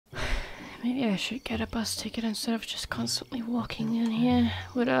Maybe I should get a bus ticket instead of just constantly walking in here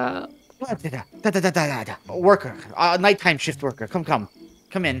with a... Worker, nighttime shift worker.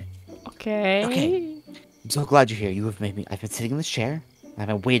 Come in. Okay. Okay. I'm so glad you're here. You have made me. I've been sitting in this chair. And I've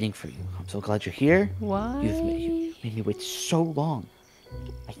been waiting for you. I'm so glad you're here. Why? You made me wait so long.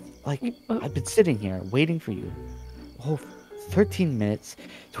 I've been sitting here waiting for you. Oh, 13 minutes,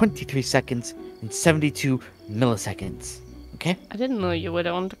 23 seconds, and 72 milliseconds. Okay? I didn't know you would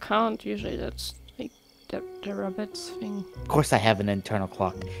on the count. Usually that's like the rabbit's thing. Of course I have an internal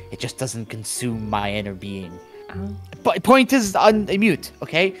clock. It just doesn't consume my inner being. Oh. But point is on mute,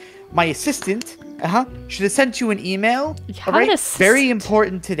 okay? My assistant, should have sent you an email. All right? Very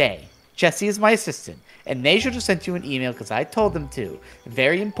important today. Jesse is my assistant. And they should have sent you an email because I told them to.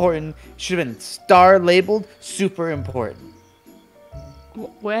 Very important. Should have been star labeled super important.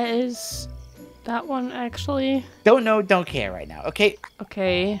 Where is that one actually? Don't know, don't care right now, okay?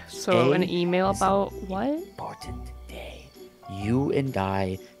 Okay, so an email about what? Important day. You and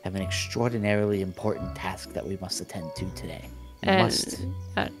I have an extraordinarily important task that we must attend to today.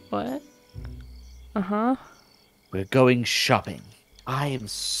 What? Uh-huh. We're going shopping. I am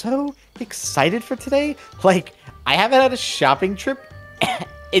so excited for today. Like, I haven't had a shopping trip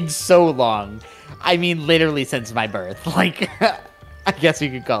in so long. I mean, literally since my birth. Like, I guess you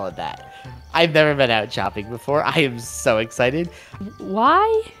could call it that. I've never been out shopping before. I am so excited.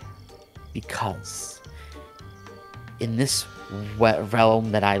 Why? Because in this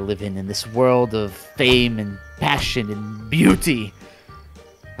realm that I live in this world of fame and passion and beauty,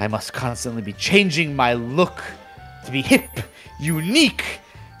 I must constantly be changing my look to be hip, unique,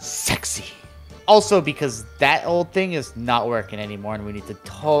 sexy. Also because that old thing is not working anymore and we need to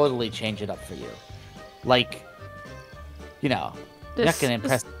totally change it up for you. Like, you know, you're not going to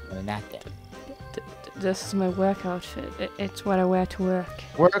impress me in that thing. This is my work outfit. It's what I wear to work.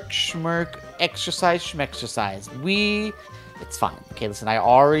 Work, schmirk, exercise, schmexercise. It's fine. Okay, listen, I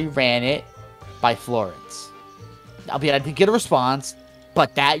already ran it by Florence. I didn't get a response,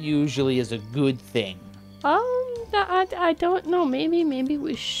 but that usually is a good thing. I don't know. Maybe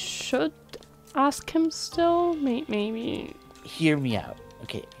we should ask him still. Maybe. Hear me out.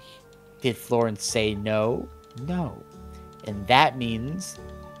 Okay, did Florence say no? No. And that means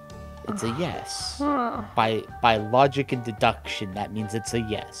it's a yes. By logic and deduction, that means it's a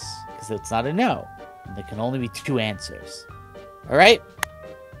yes. Because it's not a no. And there can only be two answers. Alright?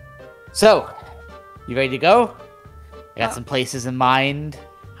 So, you ready to go? I got some places in mind.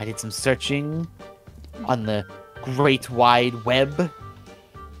 I did some searching on the great wide web.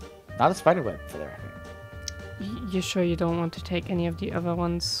 Not a spider web, for the record. You sure you don't want to take any of the other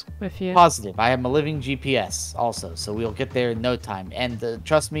ones with you? Positive. I am a living GPS also, so we'll get there in no time. And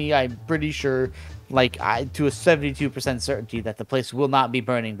trust me, I'm pretty sure, to a 72% certainty that the place will not be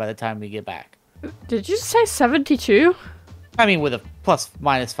burning by the time we get back. Did you say 72? I mean, with a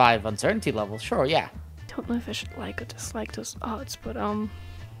 ±5 uncertainty level, sure, yeah. I don't know if I should like or dislike those odds, but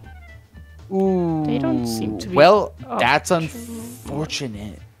Ooh. they don't seem to be. Well, that's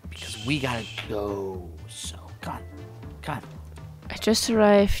unfortunate because we gotta go. So, come on. I just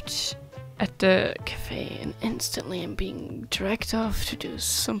arrived at the cafe and instantly I'm being dragged off to do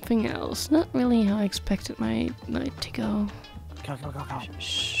something else. Not really how I expected my night to go. Go.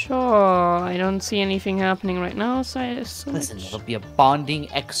 Sure, I don't see anything happening right now, so I assume... Listen, it'll be a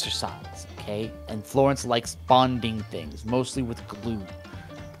bonding exercise, okay? And Florence likes bonding things, mostly with glue.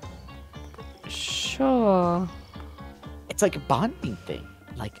 Sure. It's like a bonding thing.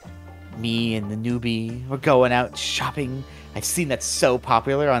 Like, me and the newbie, we're going out shopping. I've seen that so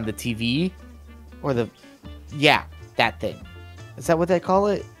popular on the TV. Or that thing. Is that what they call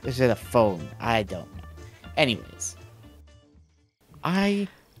it? Is it a phone? I don't know. Anyways. I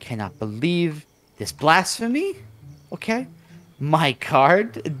cannot believe this blasphemy. Okay? My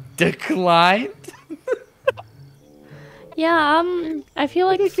card declined. Yeah, I feel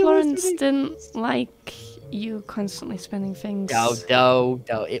like Florence didn't like you constantly spending things. No.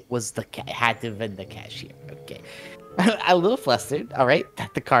 It was it had to have been the cashier. Okay. A little flustered, alright,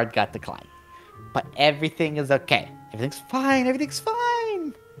 that the card got declined. But everything is okay. Everything's fine.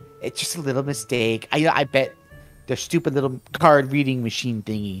 It's just a little mistake. I bet their stupid little card reading machine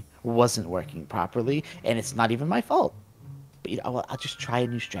thingy wasn't working properly, and it's not even my fault. But I'll just try a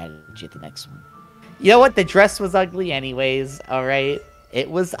new strategy at the next one. You know what? The dress was ugly anyways, alright? It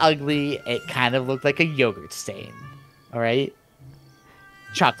was ugly. It kind of looked like a yogurt stain, alright?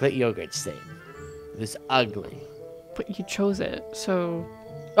 Chocolate yogurt stain. It was ugly. But you chose it, so...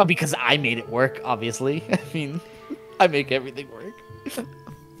 Oh, because I made it work, obviously. I mean, I make everything work.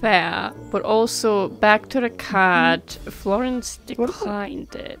 Fair, but also back to the card. Florence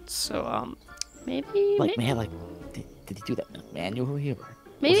declined it, so maybe did he do that manually, or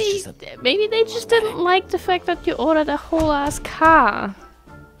maybe was it just a maybe they just didn't like the fact that you ordered a whole ass car.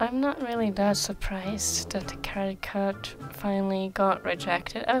 I'm not really that surprised that the credit card finally got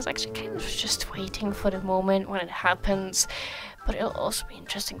rejected. I was actually kind of just waiting for the moment when it happens, but it'll also be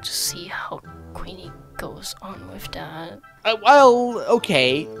interesting to see how Queenie goes on with that. well,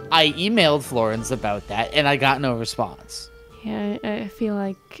 okay. I emailed Florence about that, and I got no response. Yeah, I feel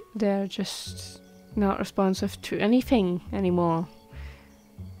like they're just not responsive to anything anymore.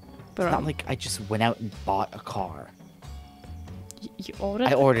 But It's not like I just went out and bought a car. You ordered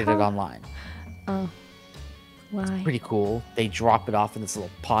I ordered it online. Oh. Why? Pretty cool. They drop it off in this little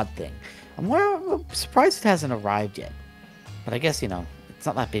pod thing. I'm surprised it hasn't arrived yet. But I guess, it's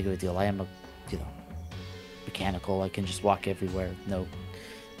not that big of a deal. I am mechanical. I can just walk everywhere. No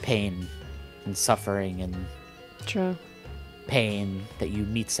pain and suffering and True. pain that you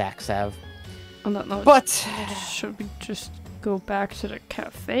meat sacks have. On that note, But should we just go back to the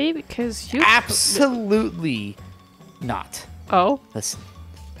cafe? Because you... absolutely not. Oh? Listen,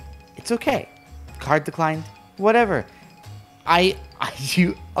 it's okay. Card declined. Whatever. I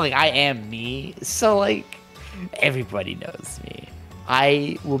am me. So everybody knows me.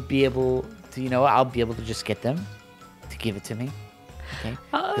 I will be able to, I'll be able to just get them to give it to me. Okay?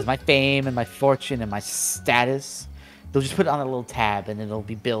 Because my fame and my fortune and my status, they'll just put it on a little tab and it'll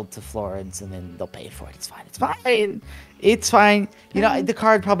be billed to Florence and then they'll pay for it. It's fine. It's fine. It's fine. The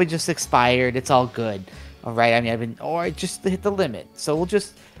card probably just expired. It's all good. All right. I mean, or I just hit the limit. So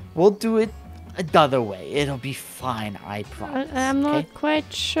we'll do it another way. It'll be fine. I promise. I'm not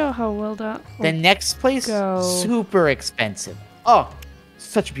quite sure how well that will The next place, go. super expensive. Oh,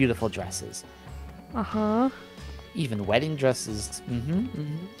 such beautiful dresses. Uh-huh. Even wedding dresses.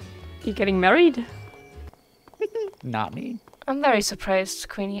 You getting married? Not me. I'm very surprised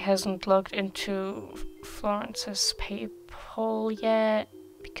Queenie hasn't logged into Florence's PayPal yet,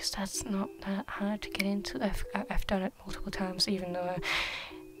 because that's not that hard to get into. I've done it multiple times, even though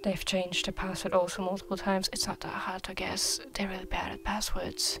they've changed the password also multiple times. It's not that hard to guess. They're really bad at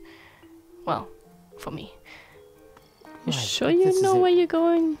passwords. Well, for me. You sure you know where you're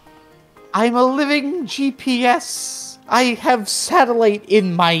going? I'm a living GPS. I have satellite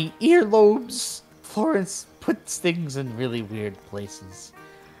in my earlobes. Florence puts things in really weird places.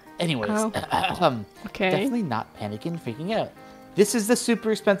 Anyways, okay. Definitely not panicking, freaking out. This is the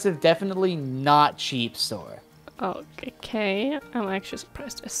super expensive, definitely not cheap store. Okay, I'm actually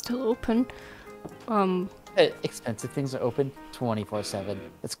surprised it's still open. Expensive things are open 24/7.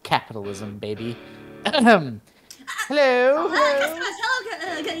 That's capitalism, baby. Hello. Customers,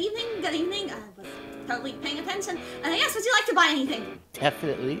 hello, good evening. I was totally paying attention. Yes, would you like to buy anything?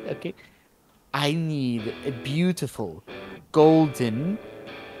 Definitely, okay. I need a beautiful, golden,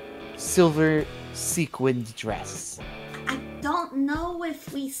 silver sequined dress. I don't know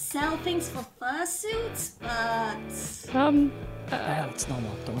if we sell things for fursuits, but... No, it's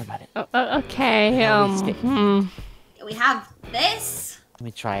normal. Don't worry about it. Okay, We have this. Let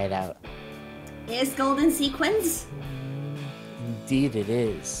me try it out. Is golden sequins. Indeed it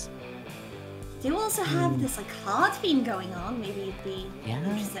is. Do you also have this heart theme going on? Maybe you'd be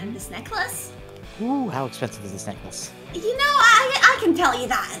interested in this necklace? Ooh, how expensive is this necklace? I can tell you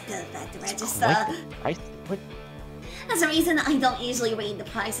that at the register. What? There's a reason I don't usually read the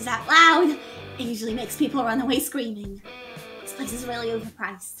prices out loud. It usually makes people run away screaming. This place is really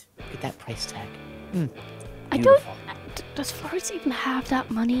overpriced. Look at that price tag. I don't... Does Florence even have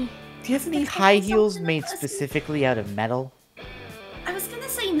that money? Do you have any high heels made specifically out of metal? I was gonna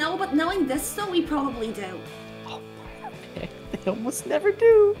say no, but knowing this though, we probably do. Oh, perfect. They almost never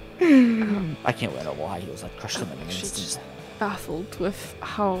do. I can't wear normal high heels. I'd crush them in an instant. Just baffled with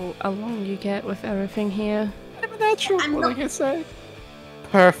how along you get with everything here. I'm a natural, what can I say?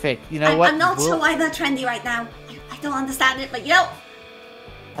 Perfect. You know what? I'm not sure why they're trendy right now. I don't understand it, but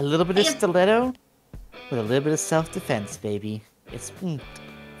a little bit of stiletto with a little bit of self-defense, baby. It's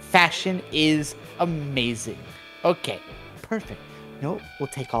fashion is amazing. Okay, perfect. No, we'll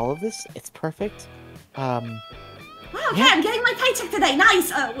take all of this. It's perfect. Wow, okay, I'm getting my paycheck today.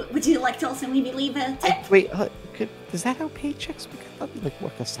 Nice. Would you like to also maybe leave a tip? Wait, is that how paychecks work? I thought you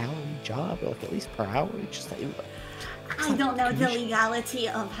work a salary job, or at least per hour. I don't know the legality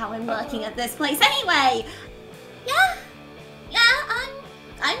of how I'm working at this place. Anyway,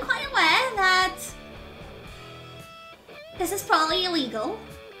 I'm quite aware that this is probably illegal.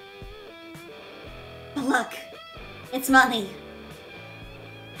 But look, it's money.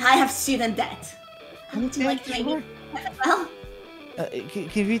 I have student debt. Would you like to maybe well? Can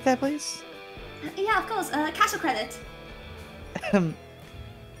you read that, please? Yeah, of course. Cash or credit?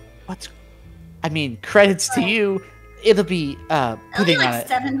 What's... I mean, credits to you. It'll be Only putting on like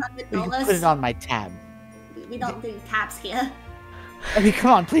it. You can put it $700. on my tab. We don't do tabs here. I mean,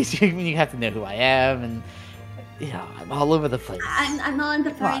 come on, please. You have to know who I am, and I'm all over the place. I'm not in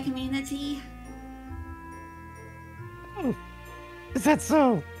the Come on. furry community. Oh, is that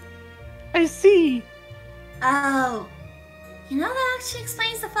so? I see. Oh. You know, that actually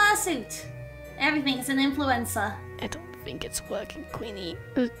explains the fursuit. Everything is an influencer. I don't think it's working, Queenie.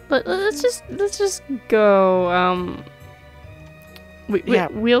 But let's just go.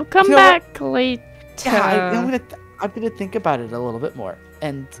 We'll come back later. Yeah, I'm gonna think about it a little bit more.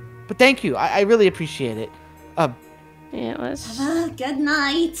 But thank you. I really appreciate it. Yeah, let's. Have a good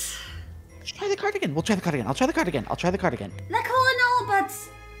night. Let's try the card again. We'll try the card again. I'll try the card again. They're cool and all, but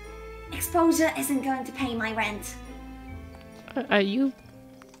exposure isn't going to pay my rent. Are you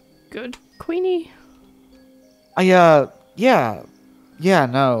good, Queenie? No.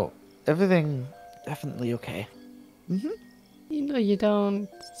 Everything definitely okay. You know, you don't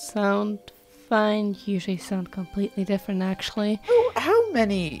sound fine. You usually sound completely different, actually. How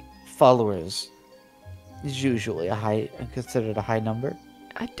many followers is usually considered a high number?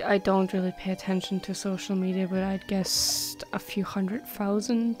 I don't really pay attention to social media, but I'd guess a few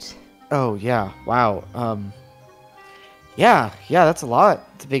 100,000. Oh, yeah. Wow. Yeah, that's a lot.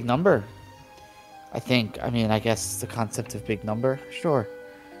 It's a big number. I guess the concept of big number, sure.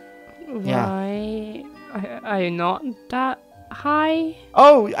 Yeah. Why? Are you not that high?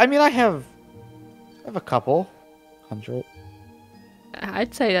 Oh, I have a couple 100.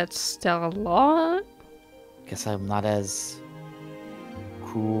 I'd say that's still a lot. Guess I'm not as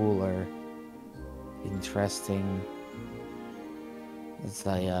cool or interesting as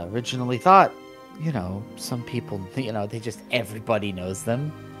I originally thought. Some people, they just, everybody knows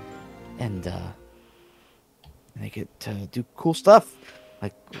them. And they get to do cool stuff.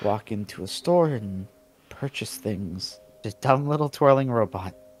 Like walk into a store and purchase things. Just dumb little twirling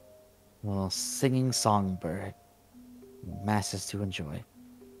robot. Little singing songbird. Masses to enjoy.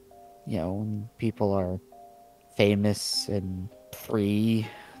 When people are famous and free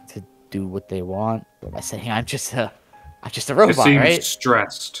to do what they want. What am I saying? I'm just a robot, It seems right?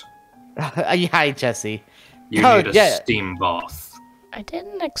 stressed. Hi, Jesse. You need a steam bath. I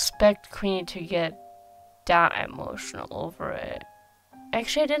didn't expect Queenie to get that emotional over it.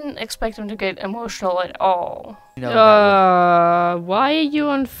 Actually, I didn't expect him to get emotional at all. Why are you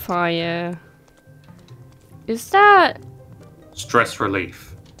on fire? Is that... Stress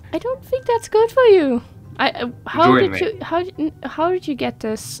relief. I don't think that's good for you. How Join did you get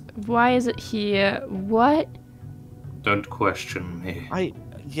this? Why is it here? What? Don't question me. How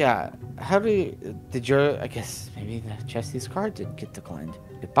I guess maybe the Jesse's card didn't get declined.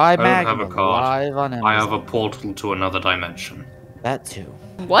 Goodbye, I don't Mag. have a card. Live on Amazon. I have a portal to another dimension. That too.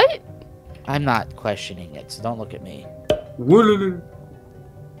 What? I'm not questioning it, so don't look at me.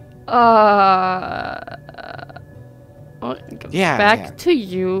 Back to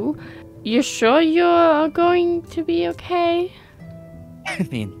you. You sure you're going to be okay? I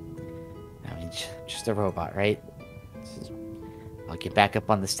mean, just a robot, right? I'll get back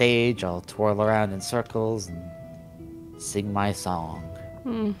up on the stage, I'll twirl around in circles and sing my song.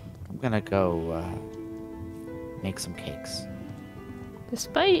 I'm gonna go make some cakes.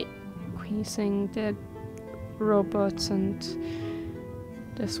 Despite Queenie saying dead robots and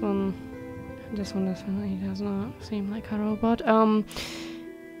this one definitely does not seem like a robot.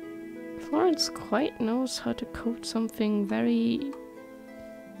 Florence quite knows how to code something very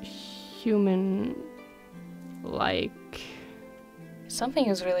human-like. Something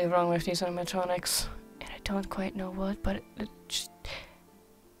is really wrong with these animatronics, and I don't quite know what, but it's just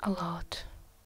a lot.